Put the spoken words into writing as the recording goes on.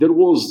There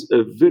was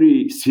a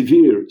very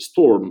severe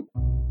storm.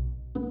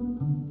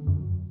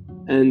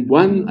 And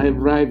when I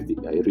arrived,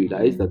 I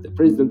realized that the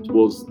president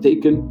was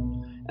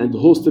taken and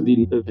hosted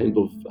in a kind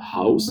of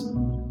house,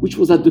 which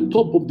was at the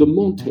top of the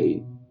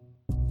mountain.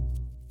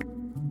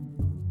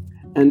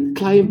 And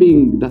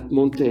climbing that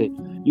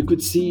mountain, you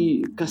could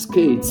see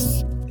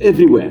cascades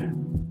everywhere.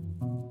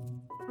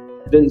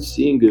 Then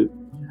seeing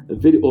a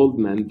very old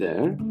man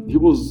there, he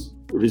was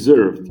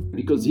reserved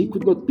because he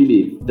could not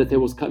believe that I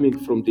was coming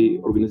from the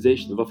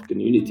Organization of African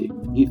Unity.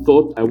 He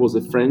thought I was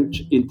a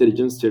French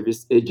intelligence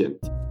service agent.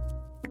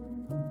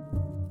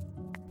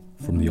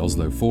 From the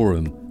Oslo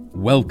Forum,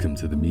 welcome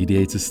to the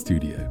Mediator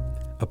Studio,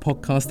 a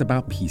podcast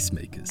about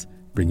peacemakers,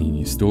 bringing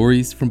you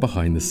stories from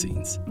behind the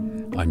scenes.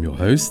 I'm your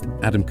host,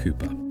 Adam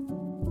Cooper.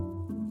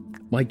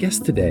 My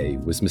guest today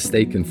was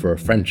mistaken for a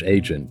French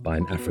agent by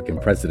an African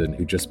president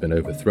who'd just been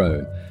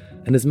overthrown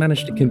and has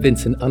managed to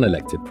convince an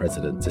unelected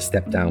president to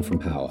step down from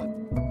power.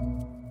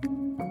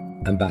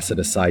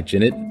 Ambassador Said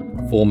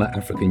Djinnit, former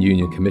African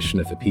Union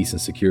Commissioner for Peace and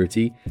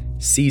Security,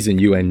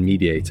 seasoned UN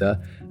mediator,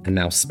 and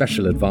now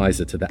special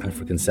advisor to the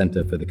African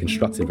Center for the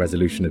Constructive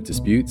Resolution of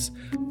Disputes,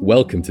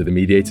 welcome to the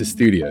Mediator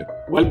Studio.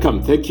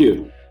 Welcome, thank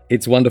you.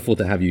 It's wonderful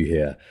to have you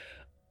here.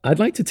 I'd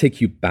like to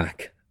take you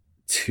back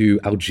to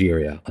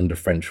Algeria under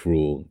French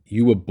rule.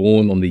 You were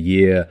born on the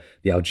year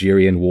the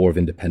Algerian War of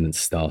Independence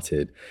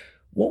started.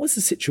 What was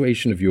the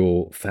situation of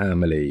your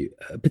family,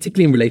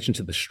 particularly in relation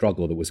to the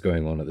struggle that was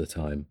going on at the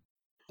time?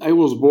 I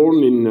was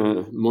born in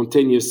a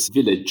mountainous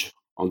village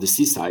on the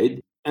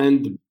seaside.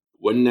 And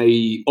when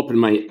I opened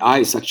my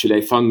eyes, actually,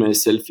 I found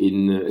myself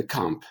in a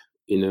camp,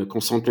 in a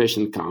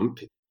concentration camp.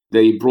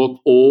 They brought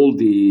all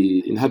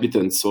the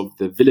inhabitants of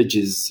the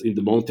villages in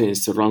the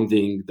mountains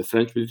surrounding the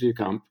French military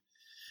camp.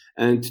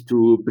 And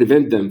to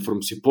prevent them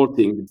from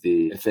supporting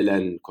the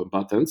FLN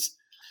combatants,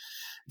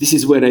 this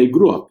is where I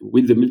grew up,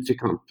 with the military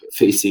camp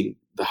facing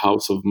the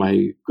house of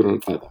my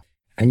grandfather.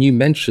 And you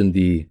mentioned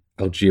the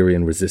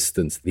Algerian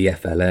resistance, the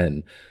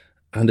FLN.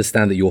 I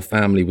understand that your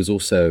family was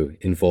also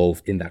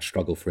involved in that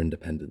struggle for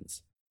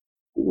independence.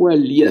 Well,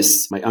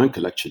 yes. My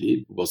uncle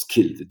actually was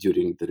killed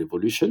during the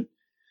revolution.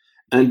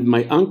 And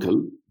my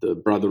uncle, the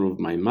brother of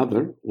my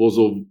mother, was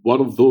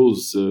one of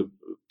those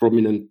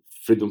prominent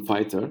freedom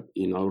fighters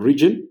in our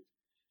region.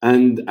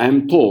 And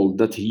I'm told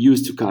that he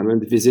used to come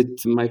and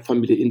visit my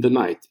family in the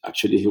night.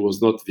 Actually, he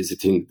was not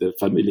visiting the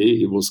family.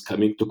 He was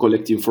coming to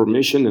collect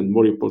information and,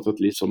 more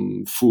importantly,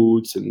 some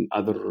foods and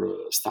other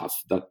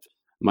stuff that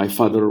my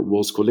father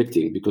was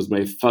collecting, because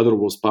my father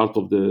was part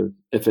of the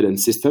FLN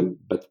system,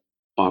 but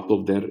part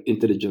of their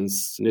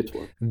intelligence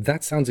network.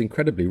 That sounds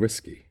incredibly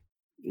risky.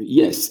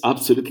 Yes,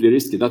 absolutely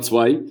risky. That's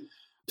why,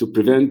 to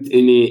prevent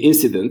any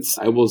incidents,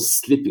 I was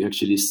sleeping,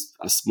 actually,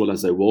 as small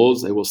as I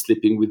was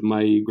sleeping with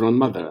my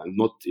grandmother and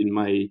not in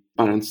my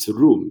parents'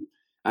 room.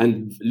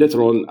 And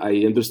later on,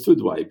 I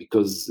understood why,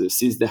 because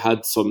since they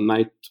had some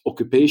night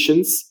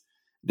occupations,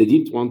 they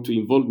didn't want to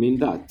involve me in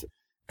that.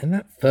 And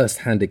that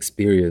first-hand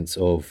experience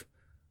of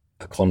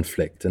a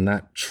conflict and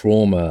that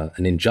trauma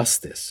and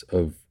injustice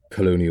of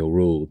colonial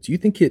rule, do you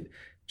think it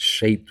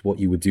shaped what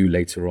you would do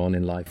later on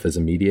in life as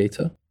a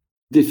mediator?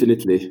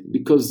 Definitely,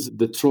 because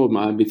the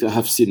trauma, I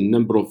have seen a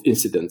number of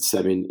incidents.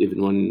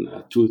 Even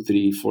 2,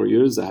 3, 4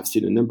 years, I have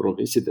seen a number of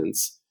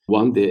incidents.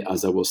 One day,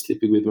 as I was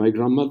sleeping with my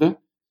grandmother,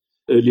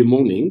 early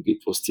morning,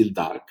 it was still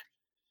dark.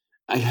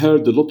 I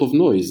heard a lot of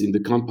noise in the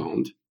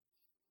compound.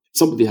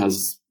 Somebody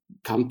has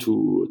come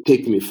to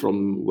take me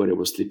from where I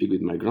was sleeping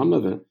with my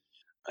grandmother.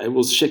 I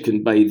was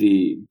shaken by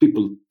the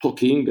people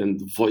talking and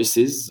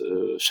voices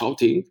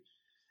shouting.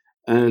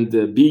 And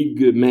a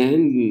big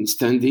man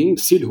standing,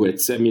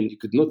 silhouettes. You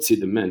could not see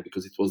the man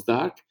because it was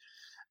dark.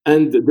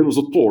 And there was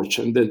a torch,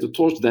 and then the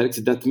torch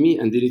directed at me,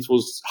 and then it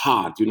was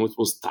hard, it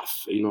was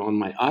tough, on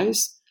my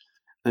eyes.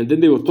 And then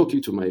they were talking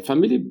to my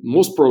family.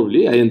 Most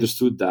probably, I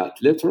understood that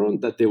later on,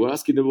 that they were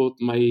asking about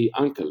my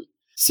uncle.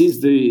 Since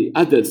the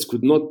adults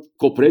could not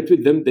cooperate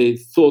with them, they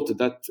thought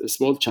that a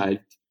small child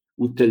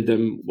would tell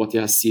them what he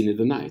has seen in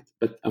the night.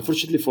 But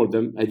unfortunately for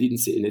them, I didn't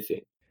say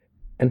anything.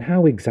 And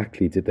how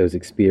exactly did those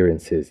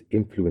experiences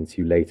influence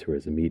you later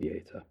as a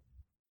mediator?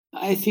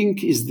 I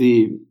think is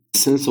the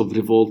sense of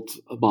revolt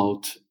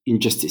about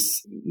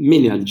injustice.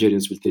 Many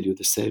Algerians will tell you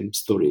the same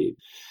story.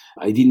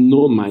 I didn't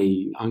know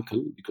my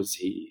uncle because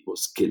he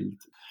was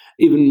killed.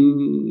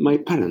 Even my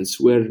parents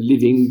were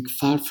living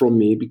far from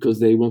me because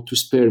they want to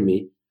spare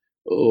me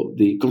of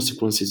the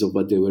consequences of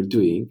what they were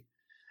doing.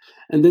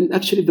 And then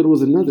actually there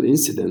was another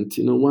incident.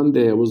 One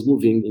day I was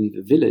moving in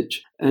the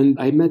village and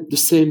I met the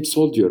same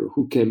soldier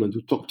who came and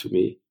who talked to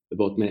me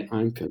about my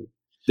uncle.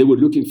 They were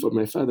looking for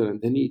my father,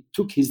 and then he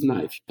took his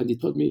knife and he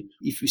told me,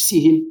 if you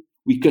see him,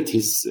 we cut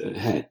his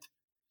head.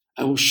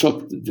 I was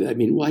shocked.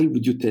 Why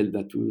would you tell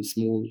that to a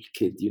small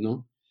kid,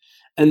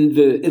 And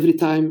every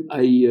time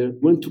I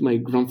went to my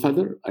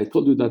grandfather, I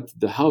told you that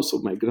the house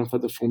of my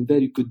grandfather, from there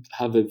you could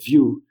have a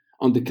view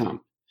on the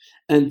camp.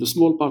 And the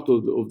small part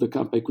of the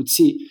camp I could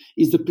see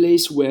is the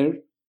place where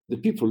the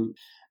people,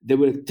 they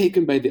were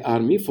taken by the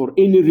army for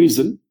any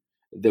reason.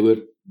 They were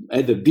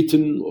either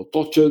beaten or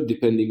tortured,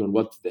 depending on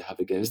what they have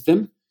against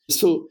them.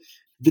 So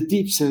the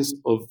deep sense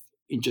of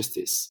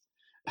injustice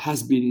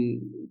has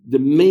been the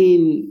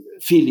main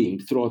feeling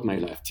throughout my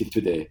life till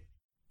today.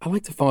 I'd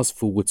like to fast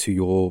forward to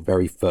your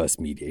very first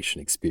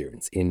mediation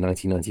experience in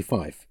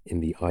 1995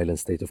 in the island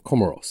state of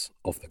Comoros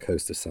off the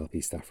coast of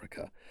Southeast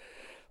Africa.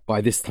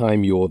 By this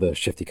time, you're the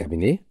chef de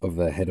cabinet of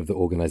the head of the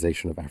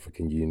Organization of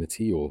African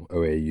Unity, or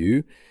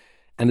OAU,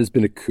 and there's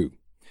been a coup.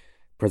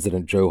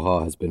 President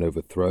Johar has been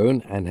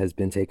overthrown and has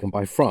been taken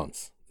by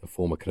France, the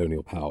former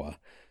colonial power,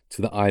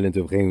 to the island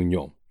of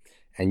Réunion.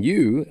 And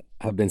you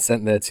have been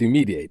sent there to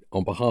mediate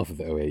on behalf of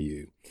the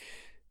OAU.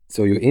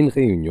 So you're in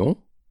Réunion.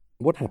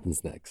 What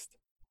happens next?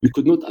 We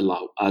could not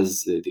allow,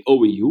 as the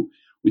OAU,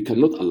 we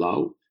cannot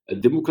allow a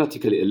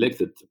democratically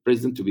elected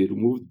president to be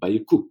removed by a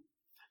coup.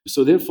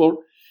 So therefore,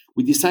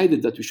 we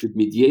decided that we should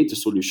mediate a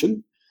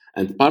solution.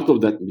 And part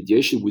of that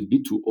mediation would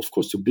be to, of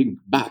course, to bring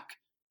back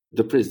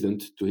the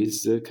president to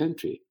his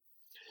country.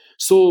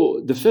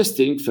 So the first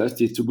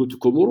is to go to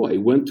Comoros. I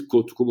went to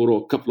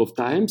Comoros a couple of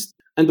times.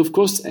 And of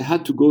course, I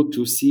had to go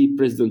to see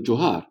President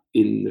Johar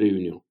in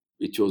Réunion.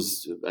 It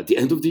was at the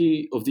end of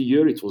the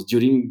year. It was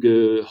during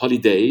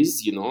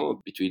holidays,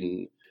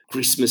 between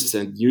Christmas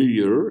and New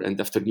Year and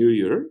after New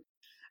Year.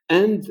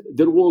 And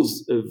there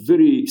was a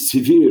very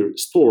severe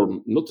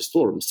storm, not a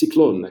storm,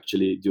 cyclone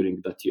actually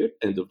during that year,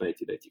 end of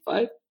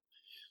 1995.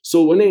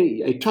 So when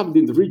I traveled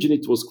in the region,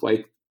 it was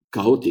quite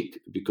chaotic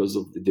because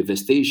of the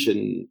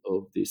devastation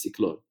of the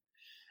cyclone.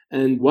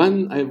 And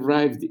when I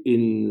arrived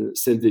in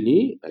Said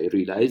Djinnit, I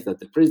realized that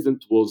the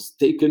president was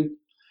taken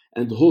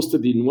and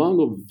hosted in one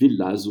of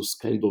villas, this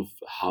kind of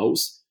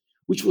house,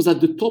 which was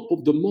at the top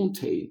of the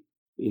mountain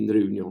in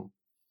Réunion.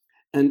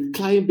 And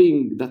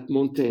climbing that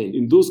mountain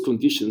in those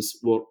conditions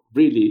were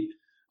really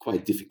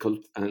quite difficult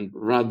and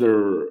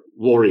rather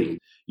worrying.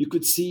 You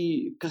could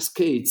see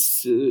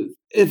cascades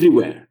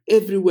everywhere,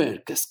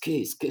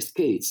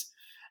 cascades.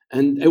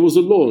 And I was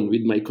alone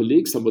with my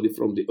colleague, somebody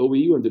from the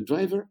OAU and the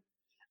driver,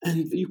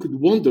 and you could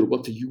wonder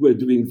what you were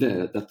doing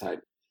there at that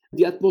time.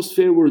 The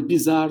atmosphere was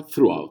bizarre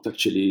throughout,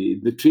 actually.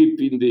 The trip,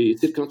 in the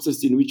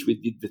circumstances in which we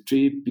did the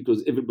trip,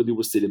 because everybody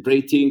was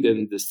celebrating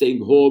and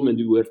staying home, and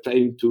we were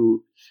trying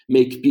to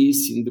make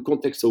peace in the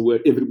context of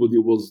where everybody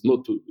was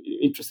not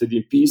interested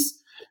in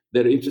peace.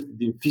 They're interested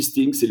in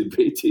feasting,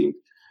 celebrating,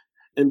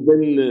 and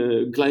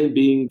then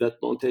climbing that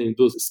mountain in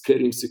those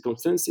scaring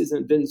circumstances,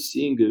 and then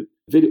seeing a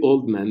very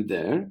old man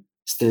there,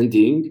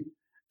 standing.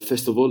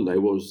 First of all, I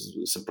was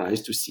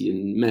surprised to see a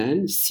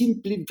man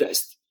simply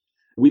dressed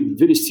with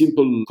very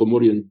simple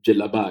Comorian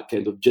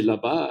kind of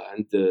jellaba,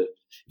 and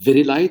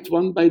very light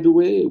one, by the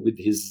way, with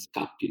his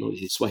cap,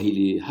 his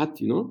Swahili hat,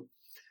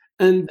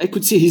 And I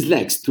could see his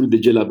legs through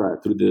the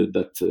jellaba, through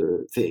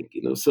that thing,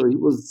 So he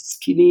was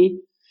skinny,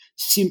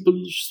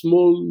 simple,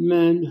 small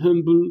man,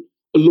 humble,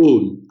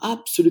 alone,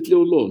 absolutely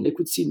alone. I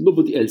could see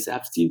nobody else.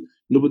 I've seen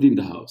nobody in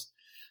the house.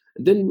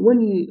 And then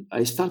when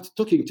I started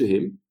talking to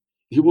him,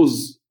 he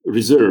was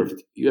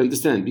reserved, you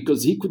understand,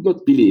 because he could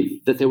not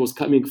believe that I was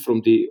coming from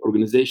the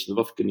Organization of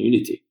African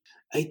Unity.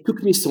 It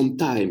took me some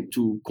time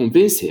to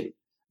convince him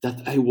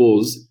that I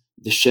was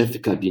the chef de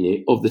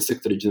cabinet of the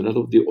Secretary General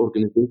of the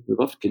Organization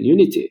of African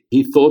Unity.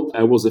 He thought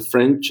I was a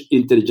French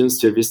intelligence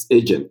service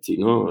agent,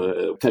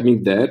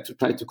 coming there to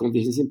try to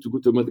convince him to go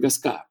to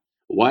Madagascar,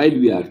 while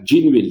we are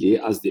genuinely,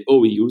 as the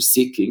OAU,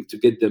 seeking to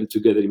get them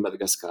together in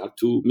Madagascar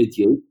to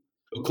mediate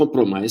a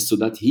compromise so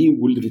that he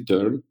will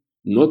return,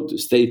 not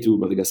stay to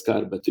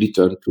Madagascar, but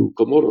return to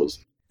Comoros.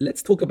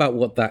 Let's talk about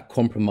what that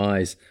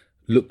compromise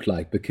looked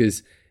like,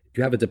 because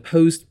you have a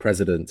deposed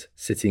president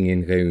sitting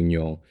in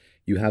Réunion.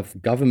 You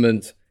have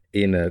government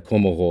in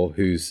Comoros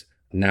who's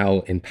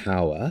now in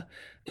power,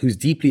 who's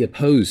deeply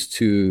opposed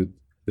to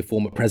the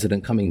former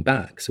president coming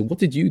back. So what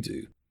did you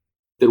do?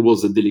 There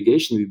was a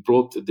delegation. We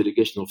brought a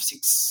delegation of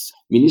 6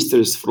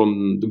 ministers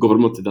from the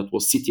government that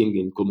was sitting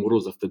in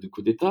Comoros after the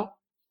coup d'etat.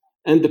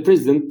 And the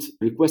president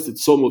requested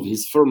some of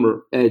his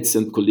former aides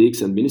and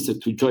colleagues and ministers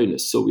to join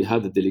us. So we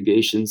had the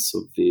delegations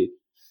of the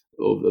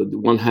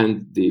one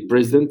hand, the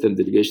president, and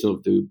delegation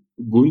of the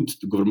GUNT,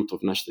 the Government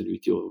of National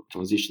Unity or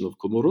Transition of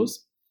Comoros.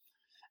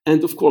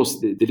 And of course,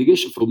 the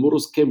delegation from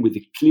Comoros came with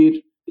the clear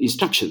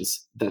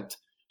instructions that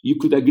you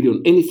could agree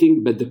on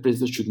anything, but the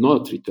president should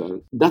not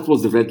return. That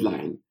was the red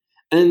line.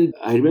 And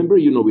I remember,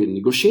 we were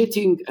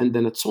negotiating, and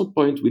then at some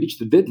point we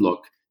reached a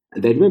deadlock.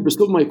 And I remember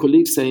some of my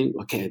colleagues saying,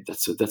 okay,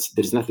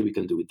 there's nothing we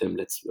can do with them.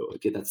 That's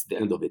the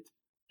end of it.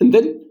 And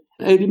then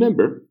I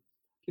remember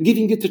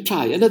giving it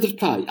another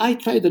try. I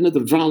tried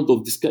another round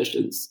of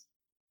discussions,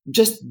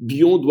 just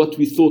beyond what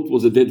we thought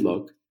was a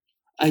deadlock.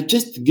 I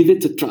just give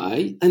it a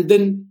try. And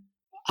then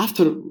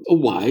after a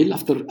while,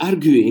 after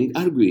arguing,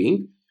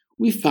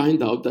 we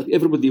find out that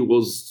everybody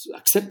was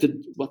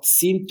accepted what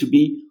seemed to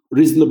be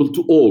reasonable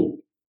to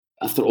all,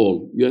 after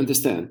all, you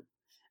understand.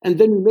 And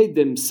then we made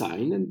them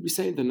sign, and we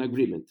signed an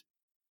agreement.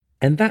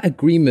 And that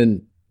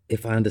agreement,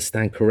 if I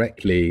understand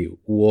correctly,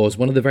 was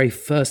one of the very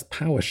first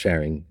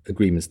power-sharing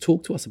agreements.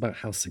 Talk to us about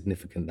how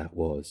significant that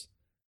was.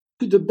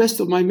 To the best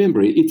of my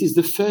memory, it is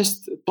the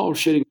first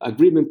power-sharing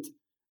agreement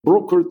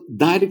brokered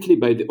directly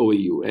by the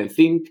OAU. I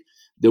think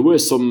there were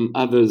some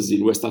others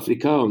in West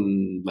Africa,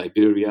 on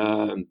Liberia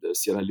and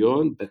Sierra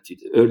Leone, but in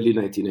early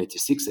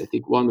 1996, I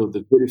think one of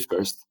the very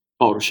first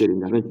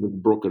power-sharing arrangements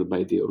brokered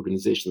by the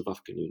Organization of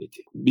African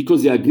Unity.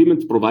 Because the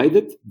agreement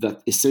provided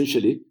that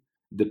essentially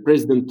the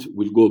president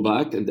will go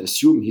back and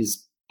assume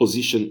his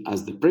position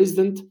as the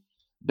president,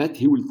 but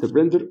he will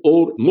surrender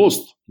all,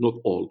 most, not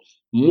all,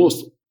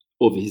 most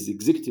of his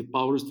executive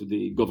powers to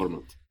the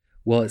government.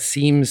 Well, it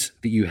seems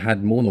that you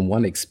had more than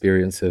one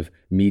experience of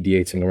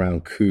mediating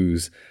around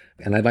coups.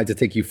 And I'd like to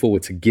take you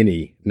forward to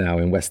Guinea now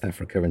in West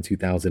Africa in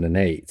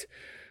 2008,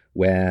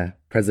 where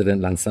President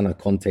Lansana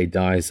Conte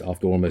dies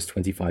after almost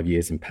 25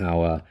 years in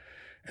power.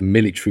 A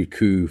military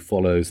coup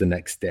follows the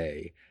next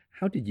day.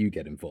 How did you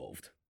get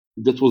involved?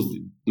 That was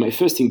my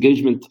first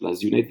engagement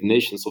as United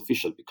Nations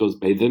official, because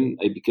by then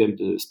I became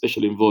the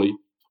special envoy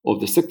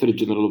of the Secretary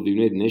General of the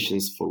United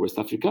Nations for West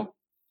Africa.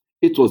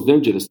 It was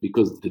dangerous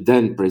because the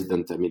then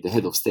president, the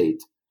head of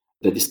state,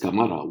 Dadis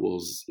Camara,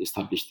 was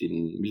established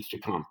in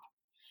military camp.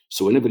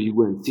 So whenever you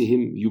go and see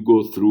him, you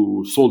go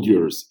through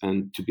soldiers.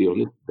 And to be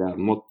honest, they are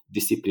not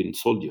disciplined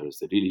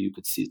soldiers. Really, you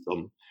could see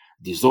some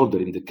disorder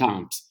in the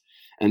camps.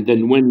 And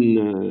then when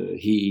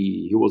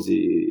he was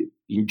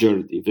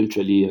injured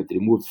eventually and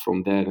removed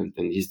from there, and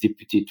then his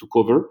deputy took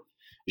over,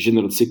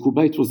 General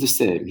Sekouba, it was the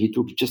same. He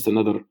took just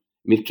another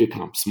military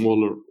camp,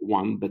 smaller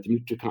one, but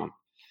military camp.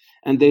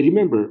 And I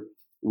remember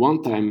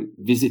one time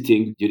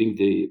visiting during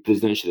the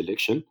presidential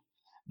election,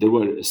 there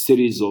were a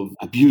series of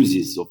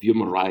abuses of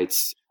human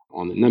rights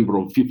on a number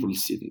of people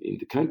in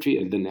the country.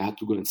 And then I had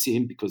to go and see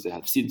him because I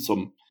had seen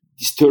some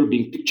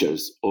disturbing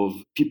pictures of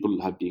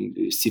people have been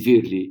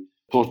severely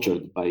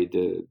tortured by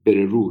the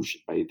Beret Rouge,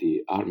 by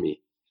the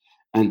army.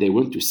 And I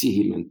went to see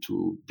him and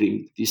to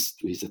bring this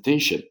to his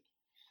attention.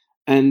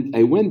 And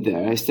I went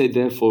there. I stayed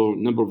there for a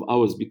number of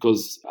hours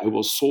because I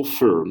was so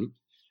firm,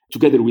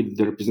 together with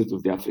the representative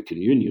of the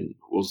African Union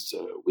who was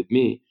with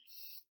me.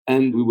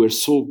 And we were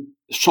so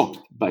shocked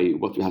by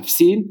what we have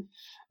seen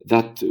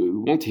that we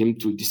want him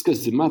to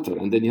discuss the matter.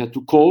 And then he had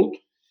to call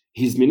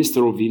his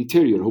Minister of the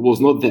Interior, who was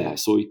not there.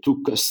 So it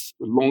took us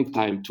a long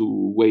time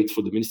to wait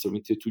for the Minister of the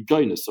Interior to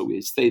join us. So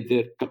we stayed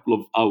there a couple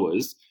of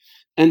hours.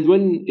 And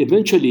when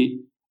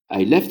eventually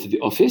I left the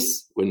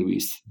office, when we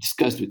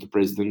discussed with the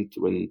president,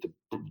 when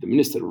the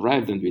minister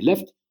arrived and we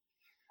left,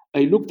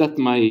 I looked at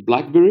my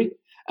BlackBerry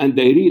and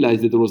I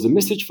realized that there was a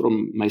message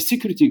from my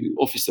security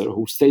officer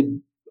who stayed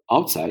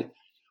outside.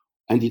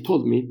 And he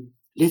told me,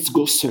 "Let's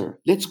go, sir.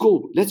 Let's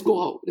go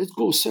out. Let's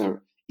go,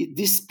 sir.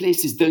 This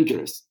place is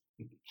dangerous."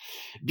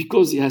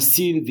 Because he has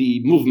seen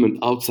the movement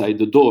outside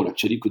the door.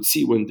 Actually, you could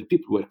see when the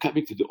people were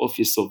coming to the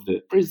office of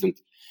the president,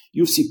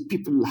 you see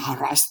people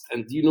harassed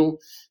and,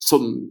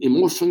 some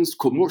emotions,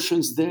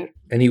 commotions there.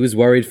 And he was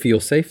worried for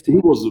your safety? He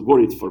was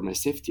worried for my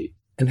safety.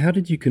 And how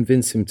did you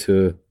convince him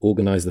to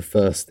organize the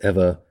first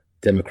ever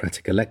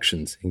democratic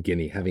elections in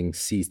Guinea, having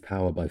seized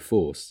power by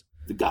force?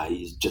 The guy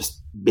is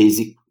just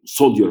basic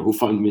soldier who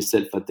found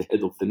himself at the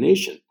head of the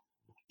nation.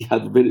 He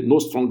had no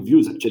strong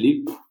views,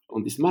 actually,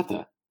 on this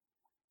matter.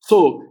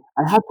 So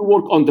I had to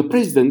work on the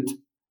president,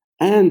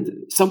 and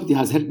somebody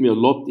has helped me a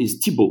lot is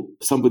Thibault,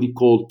 somebody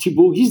called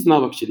Thibault. He's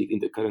now actually in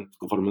the current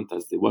government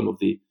as one of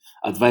the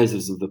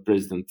advisors of the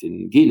president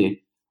in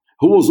Guinea,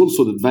 who was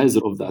also the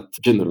advisor of that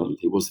general.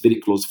 He was a very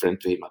close friend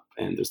to him,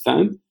 I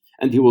understand.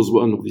 And he was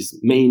one of his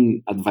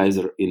main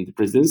advisor in the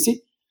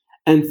presidency.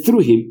 And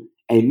through him,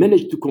 I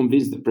managed to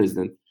convince the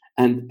president.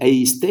 And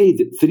I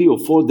stayed 3 or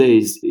 4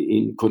 days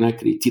in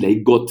Conakry till I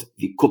got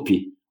the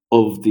copy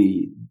of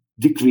the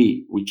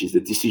decree, which is the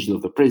decision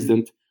of the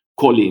president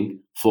calling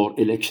for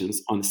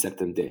elections on a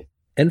certain day.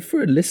 And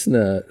for a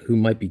listener who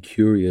might be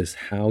curious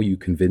how you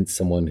convince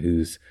someone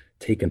who's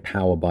taken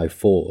power by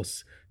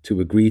force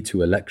to agree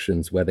to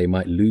elections where they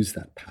might lose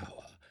that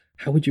power,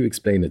 how would you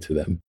explain it to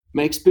them?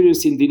 My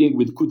experience in dealing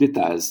with coup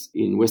d'etats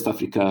in West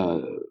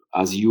Africa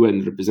as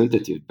UN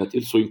representative, but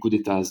also in coup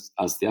d'etats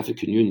as the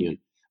African Union,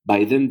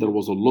 by then there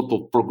was a lot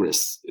of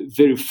progress,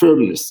 very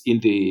firmness in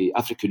the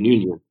African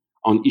Union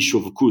on issue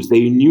of coups.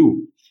 They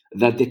knew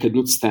that they could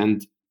not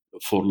stand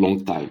for a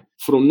long time.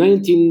 From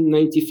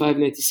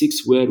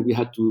 1995-96, where we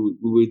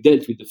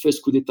dealt with the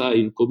first coup d'etat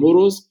in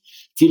Comoros,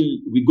 till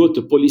we got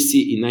a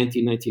policy in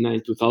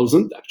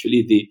 1999-2000.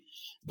 Actually, the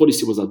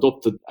policy was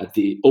adopted at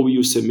the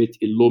OEU summit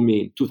in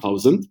Lomé in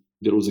 2000.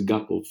 There was a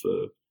gap of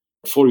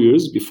 4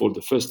 years before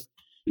the first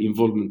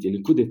involvement in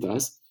the coup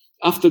d'etats.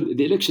 After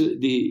the election,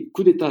 the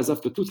coup d'etats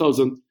after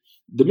 2000,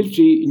 the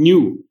military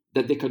knew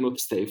that they cannot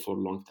stay for a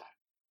long time.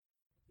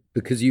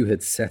 Because you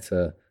had set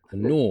a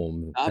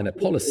norm and a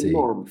policy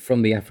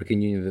from the African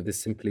Union that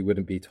this simply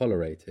wouldn't be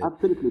tolerated.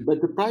 Absolutely.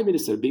 But the prime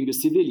minister, being a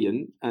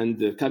civilian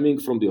and coming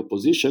from the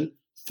opposition,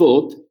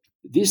 thought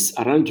this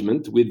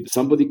arrangement with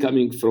somebody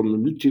coming from a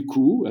military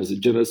coup, as a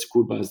General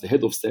Sekouba, as the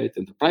head of state,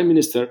 and the prime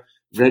minister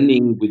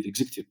running with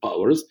executive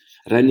powers,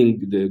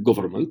 running the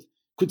government,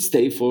 could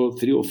stay for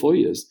 3 or 4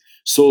 years.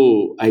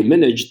 So I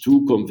managed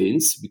to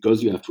convince,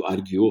 because you have to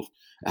argue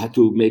I had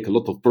to make a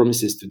lot of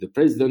promises to the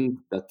president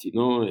that,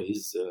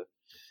 his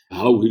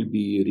how he'll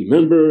be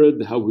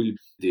remembered, how will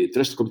the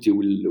Trust Committee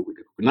will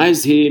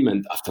recognize him.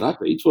 And after that,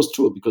 it was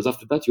true, because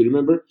after that, you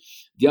remember,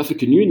 the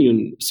African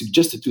Union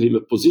suggested to him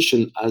a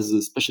position as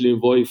a special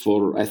envoy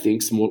for, I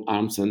think, small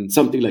arms and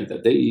something like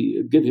that.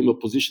 They gave him a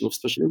position of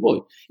special envoy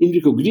in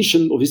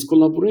recognition of his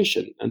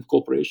collaboration and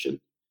cooperation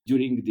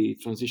during the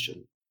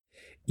transition.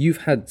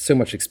 You've had so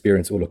much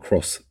experience all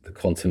across the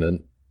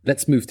continent.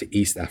 Let's move to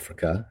East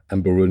Africa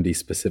and Burundi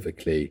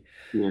specifically.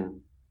 Yeah.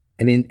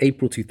 And in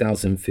April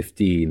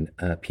 2015,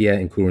 Pierre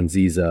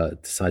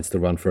Nkurunziza decides to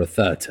run for a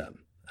third term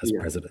as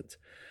president,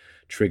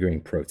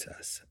 triggering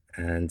protests.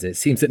 And it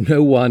seems that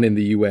no one in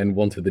the UN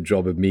wanted the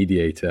job of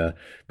mediator,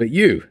 but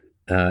you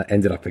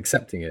ended up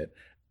accepting it.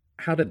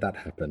 How did that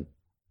happen?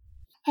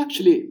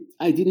 Actually,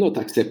 I did not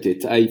accept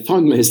it. I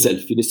found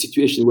myself in a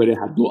situation where I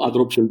had no other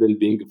option than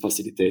being a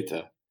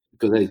facilitator,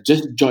 because I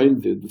just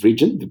joined the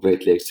region, the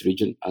Great Lakes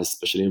region, as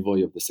special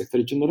envoy of the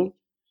Secretary General.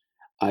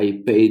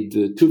 I paid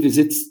 2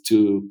 visits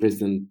to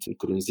President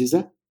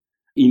Nkurunziza.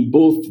 In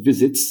both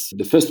visits,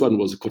 the first one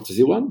was a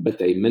courtesy one,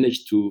 but I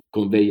managed to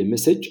convey a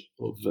message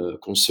of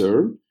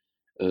concern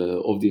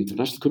of the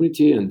international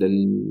community, and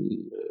then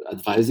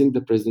advising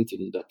the president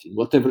that in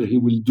whatever he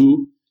will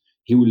do,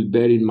 he will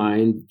bear in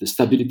mind the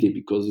stability,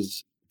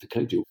 because the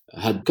country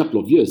had a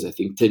couple of years, I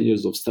think 10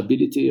 years of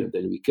stability, and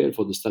then we care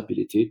for the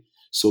stability.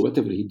 So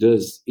whatever he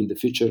does in the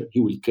future, he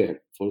will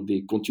care for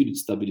the continued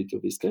stability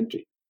of his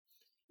country.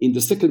 In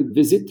the second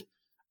visit,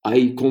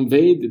 I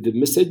conveyed the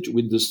message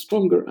with the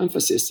stronger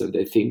emphasis, and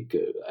I think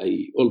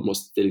I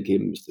almost told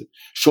him,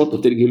 short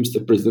of telling him,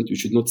 Mr. President, you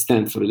should not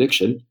stand for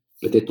election,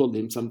 but I told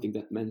him something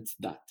that meant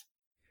that.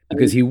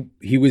 Because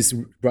he was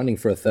running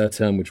for a third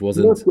term, which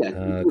wasn't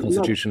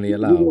constitutionally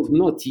allowed. He was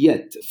not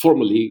yet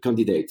formally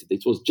candidated.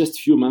 It was just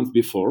a few months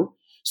before.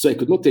 So I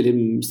could not tell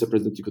him, Mr.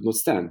 President, you could not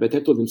stand. But I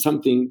told him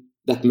something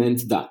that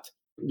meant that.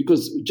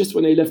 Because just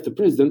when I left the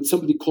president,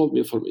 somebody called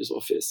me from his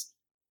office.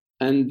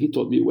 And he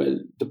told me, well,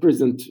 the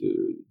president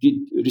did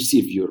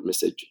receive your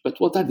message, but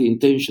what are the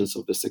intentions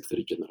of the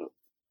Secretary General?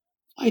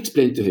 I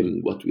explained to him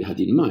what we had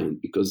in mind,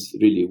 because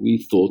really we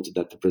thought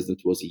that the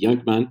president was a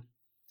young man,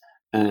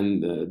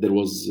 and there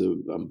was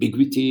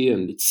ambiguity,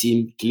 and it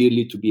seemed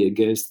clearly to be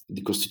against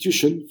the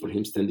constitution for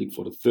him standing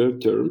for a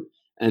third term,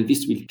 and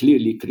this will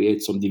clearly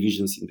create some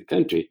divisions in the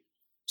country.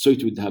 So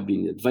it would have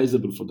been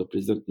advisable for the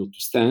president not to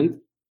stand.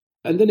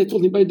 And then I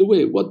told him, by the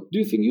way, what do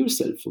you think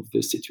yourself of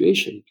the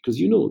situation? Because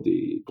you know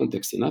the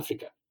context in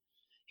Africa.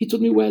 He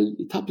told me, well,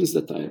 it happens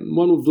that I am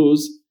one of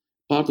those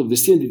part of the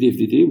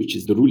CNDD-FDD, which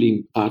is the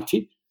ruling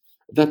party,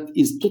 that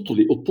is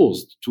totally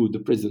opposed to the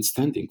president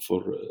standing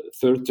for a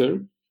third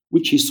term,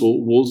 which he saw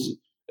was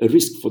a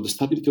risk for the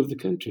stability of the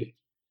country.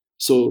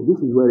 So this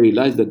is where I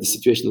realized that the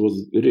situation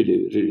was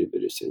really, really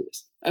very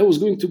serious. I was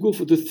going to go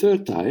for the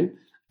third time,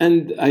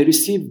 and I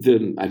received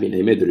I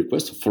made a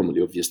request,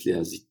 formally, obviously,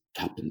 as it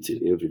happens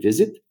in every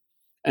visit.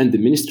 And the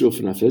Ministry of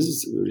Foreign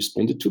Affairs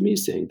responded to me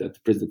saying that the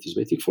president is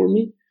waiting for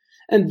me.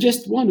 And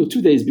just 1 or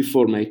 2 days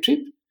before my trip,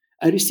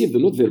 I received a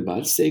note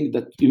verbal saying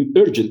that an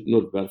urgent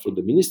note verbal from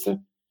the minister,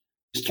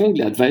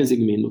 strongly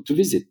advising me not to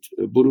visit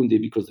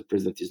Burundi because the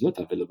president is not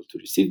available to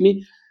receive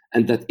me,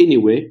 and that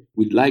anyway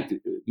would like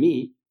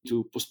me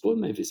to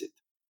postpone my visit.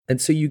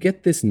 And so you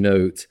get this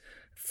note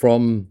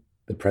from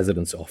the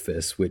president's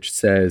office, which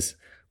says,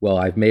 well,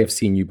 I may have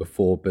seen you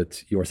before,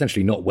 but you're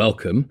essentially not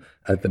welcome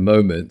at the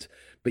moment.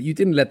 But you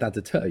didn't let that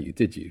deter you,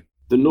 did you?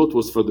 The note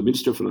was for the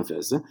Ministry of Foreign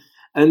Affairs.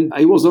 And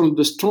I was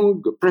under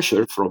strong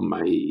pressure from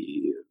my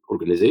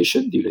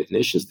organization, the United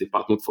Nations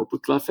Department for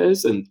Political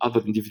Affairs, and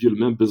other individual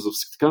members of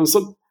Security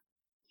Council,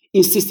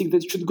 insisting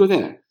that it should go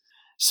there.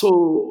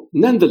 So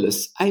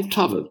nonetheless, I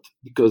traveled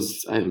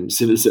because I am a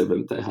civil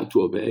servant. I had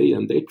to obey,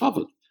 and I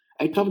traveled.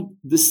 I traveled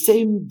the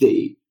same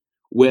day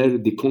where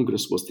the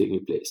Congress was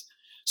taking place.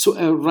 So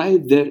I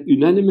arrived there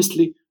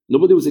unanimously.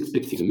 Nobody was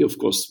expecting me. Of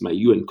course, my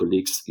UN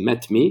colleagues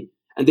met me,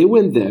 and they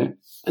went there,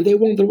 and they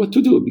wondered what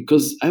to do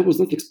because I was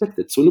not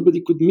expected. So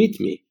nobody could meet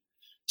me.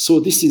 So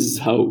this is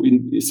how,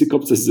 in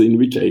circumstances in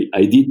which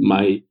I did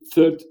my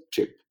third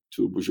trip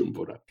to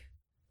Bujumbura.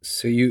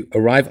 So you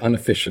arrive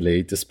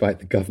unofficially, despite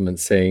the government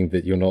saying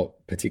that you're not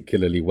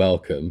particularly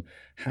welcome.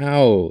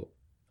 How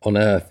on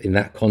earth, in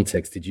that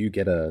context, did you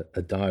get a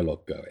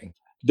dialogue going?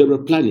 They were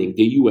planning,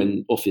 the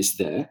UN office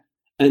there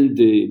and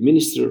the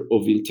Minister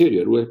of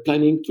Interior were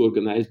planning to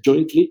organize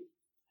jointly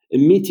a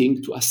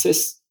meeting to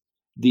assess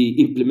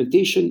the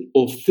implementation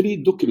of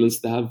 3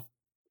 documents that have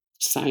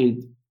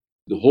signed,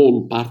 the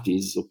whole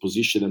parties,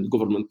 opposition and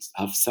government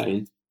have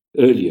signed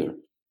earlier,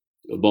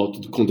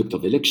 about the conduct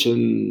of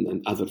election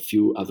and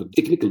few other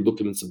technical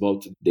documents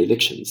about the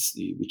elections,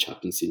 which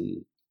happens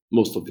in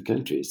most of the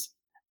countries.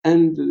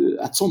 And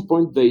at some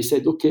point they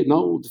said, okay,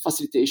 now the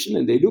facilitation,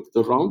 and they looked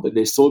around and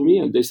they saw me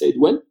and they said,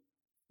 well,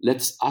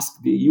 let's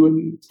ask the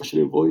UN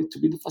Special Envoy to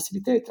be the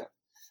facilitator.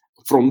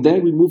 From there,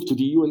 we moved to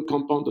the UN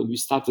compound and we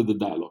started the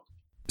dialogue.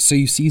 So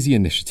you seize the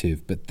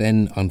initiative, but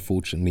then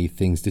unfortunately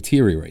things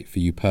deteriorate for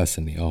you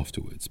personally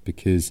afterwards,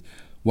 because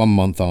 1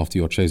 month after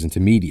you're chosen to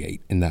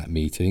mediate in that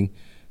meeting,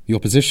 the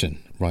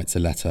opposition writes a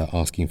letter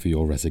asking for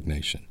your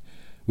resignation,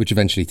 which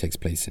eventually takes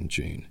place in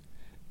June.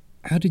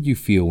 How did you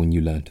feel when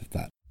you learned of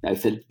that? I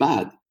felt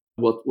bad.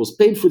 What was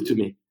painful to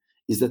me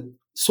is that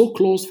so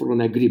close for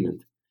an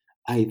agreement,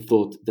 I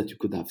thought that you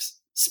could have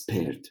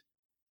spared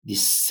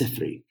this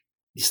suffering,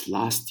 these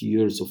last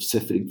years of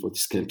suffering for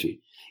this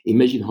country.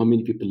 Imagine how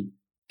many people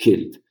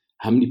killed,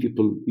 how many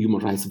people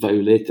human rights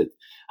violated,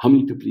 how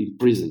many people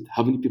imprisoned,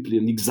 how many people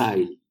in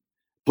exile,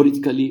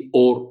 politically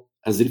or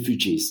as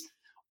refugees.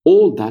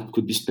 All that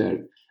could be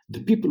spared. The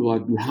people who are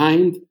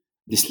behind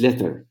this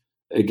letter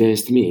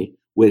against me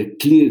were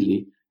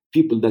clearly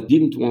people that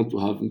didn't want to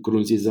have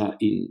Nkurunziza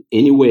in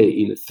any way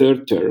in a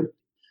third term.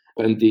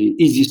 And the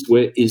easiest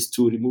way is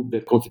to remove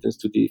their confidence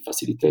to the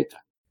facilitator.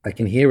 I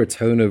can hear a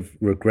tone of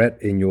regret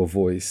in your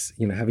voice.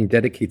 Having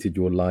dedicated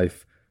your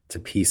life to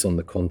peace on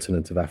the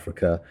continent of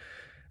Africa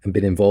and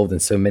been involved in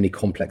so many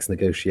complex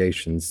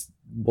negotiations,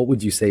 what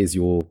would you say is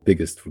your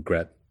biggest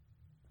regret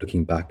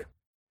looking back?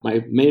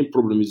 My main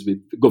problem is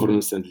with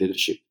governance and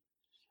leadership.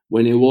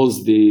 When I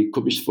was the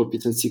Commissioner for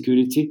Peace and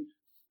Security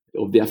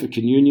of the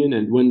African Union,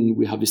 and when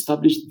we have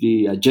established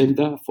the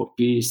agenda for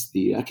peace,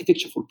 the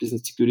architecture for peace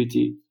and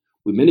security,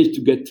 we managed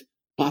to get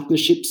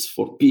partnerships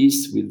for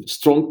peace with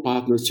strong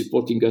partners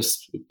supporting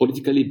us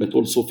politically, but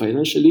also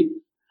financially.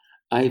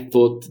 I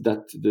thought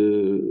that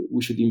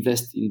we should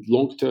invest in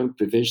long-term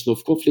prevention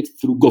of conflict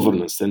through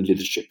governance and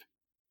leadership.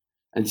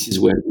 And this is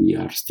where we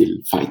are still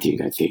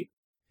fighting, I think.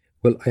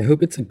 Well, I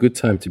hope it's a good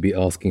time to be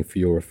asking for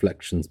your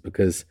reflections,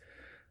 because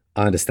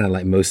I understand,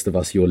 like most of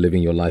us, you're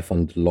living your life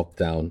under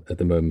lockdown at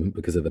the moment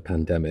because of the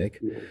pandemic.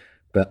 Yeah.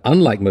 But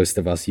unlike most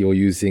of us, you're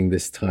using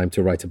this time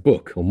to write a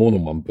book, or more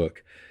than one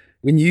book.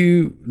 When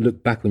you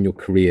look back on your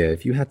career,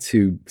 if you had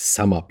to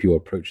sum up your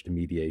approach to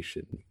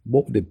mediation,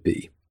 what would it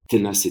be?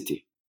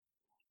 Tenacity.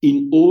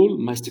 In all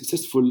my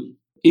successful,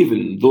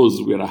 even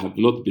those where I have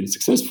not been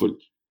successful,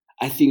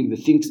 I think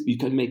the things you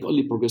can make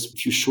only progress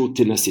if you show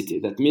tenacity.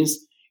 That means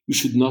you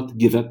should not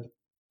give up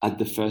at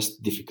the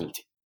first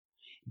difficulty.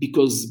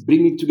 Because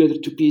bringing together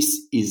to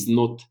peace is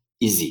not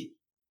easy.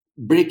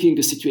 Breaking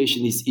a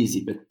situation is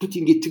easy, but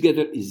putting it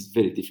together is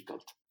very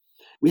difficult.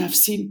 We have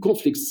seen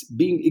conflicts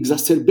being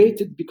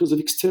exacerbated because of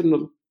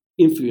external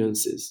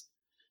influences.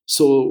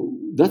 So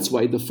that's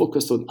why the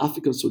focus on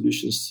African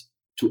solutions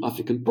to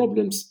African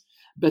problems,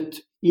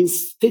 but in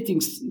stating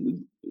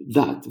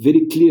that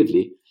very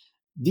clearly,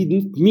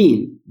 didn't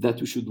mean that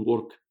we should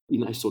work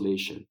in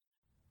isolation.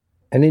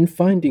 And in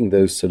finding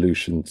those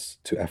solutions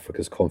to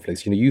Africa's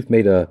conflicts, you've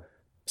made a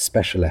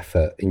special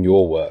effort in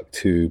your work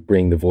to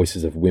bring the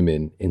voices of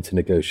women into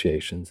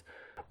negotiations.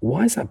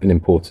 Why has that been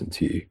important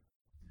to you?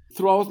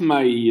 Throughout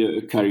my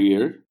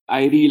career,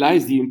 I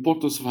realized the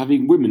importance of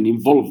having women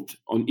involved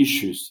on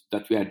issues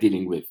that we are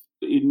dealing with.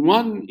 In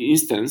one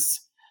instance,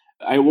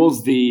 I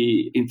was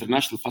the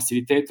international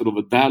facilitator of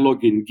a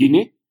dialogue in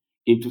Guinea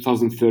in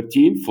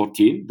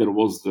 2013-14. There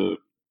was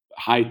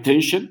high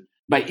tension.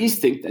 By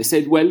instinct, I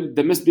said, well,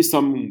 there must be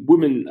some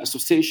women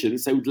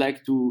associations. I would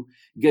like to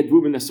get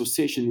women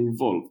associations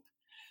involved.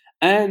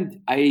 And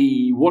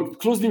I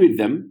worked closely with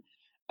them,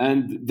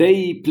 and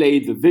they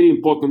played a very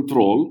important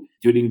role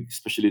during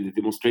especially the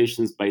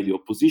demonstrations by the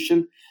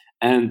opposition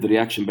and the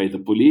reaction by the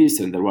police.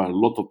 And there were a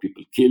lot of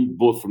people killed,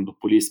 both from the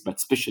police, but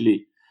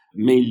especially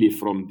mainly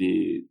from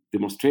the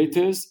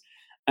demonstrators.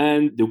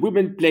 And the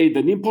women played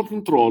an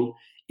important role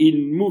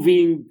in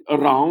moving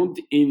around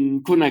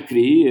in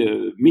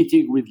Conakry,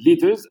 meeting with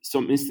leaders.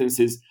 Some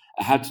instances,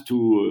 I had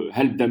to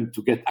help them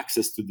to get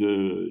access to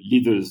the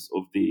leaders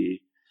of the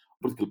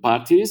political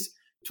parties,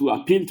 to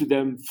appeal to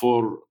them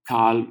for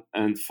calm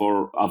and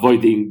for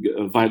avoiding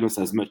violence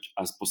as much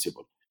as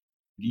possible.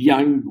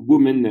 Young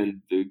women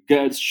and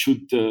girls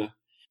should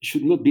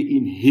not be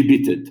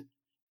inhibited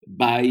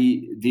by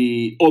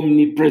the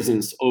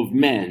omnipresence of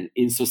men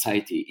in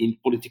society, in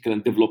political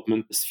and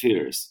development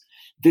spheres.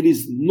 There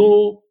is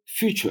no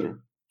future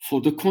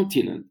for the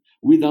continent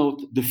without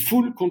the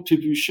full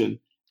contribution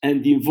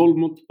and the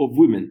involvement of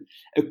women.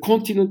 A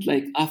continent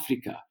like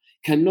Africa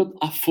cannot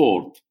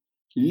afford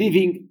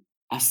living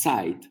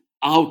aside,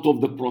 out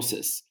of the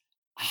process,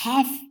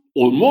 half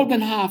or more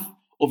than half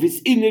of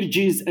its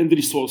energies and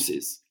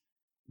resources.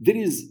 There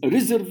is a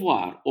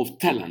reservoir of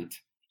talent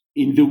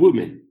in the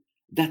women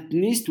that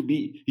needs to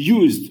be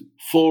used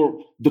for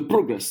the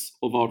progress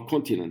of our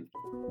continent.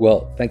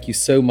 Well, thank you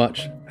so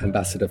much,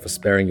 Ambassador, for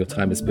sparing your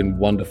time. It's been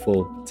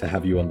wonderful to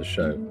have you on the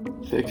show.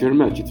 Thank you very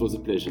much. It was a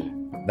pleasure.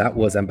 That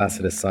was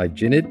Ambassador Said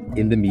Djinnit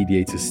in the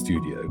Mediator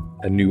Studio,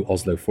 a new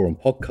Oslo Forum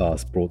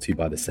podcast brought to you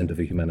by the Centre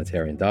for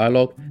Humanitarian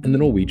Dialogue and the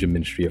Norwegian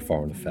Ministry of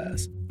Foreign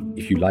Affairs.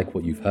 If you like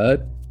what you've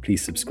heard,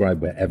 please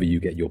subscribe wherever you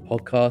get your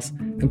podcasts,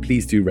 and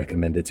please do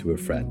recommend it to a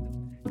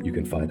friend. You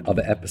can find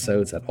other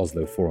episodes at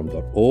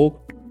osloforum.org.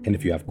 And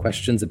if you have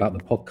questions about the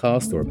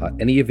podcast or about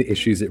any of the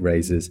issues it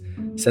raises,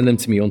 send them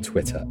to me on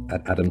Twitter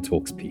at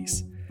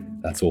AdamTalksPeace.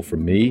 That's all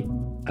from me,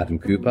 Adam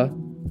Cooper.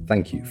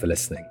 Thank you for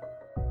listening.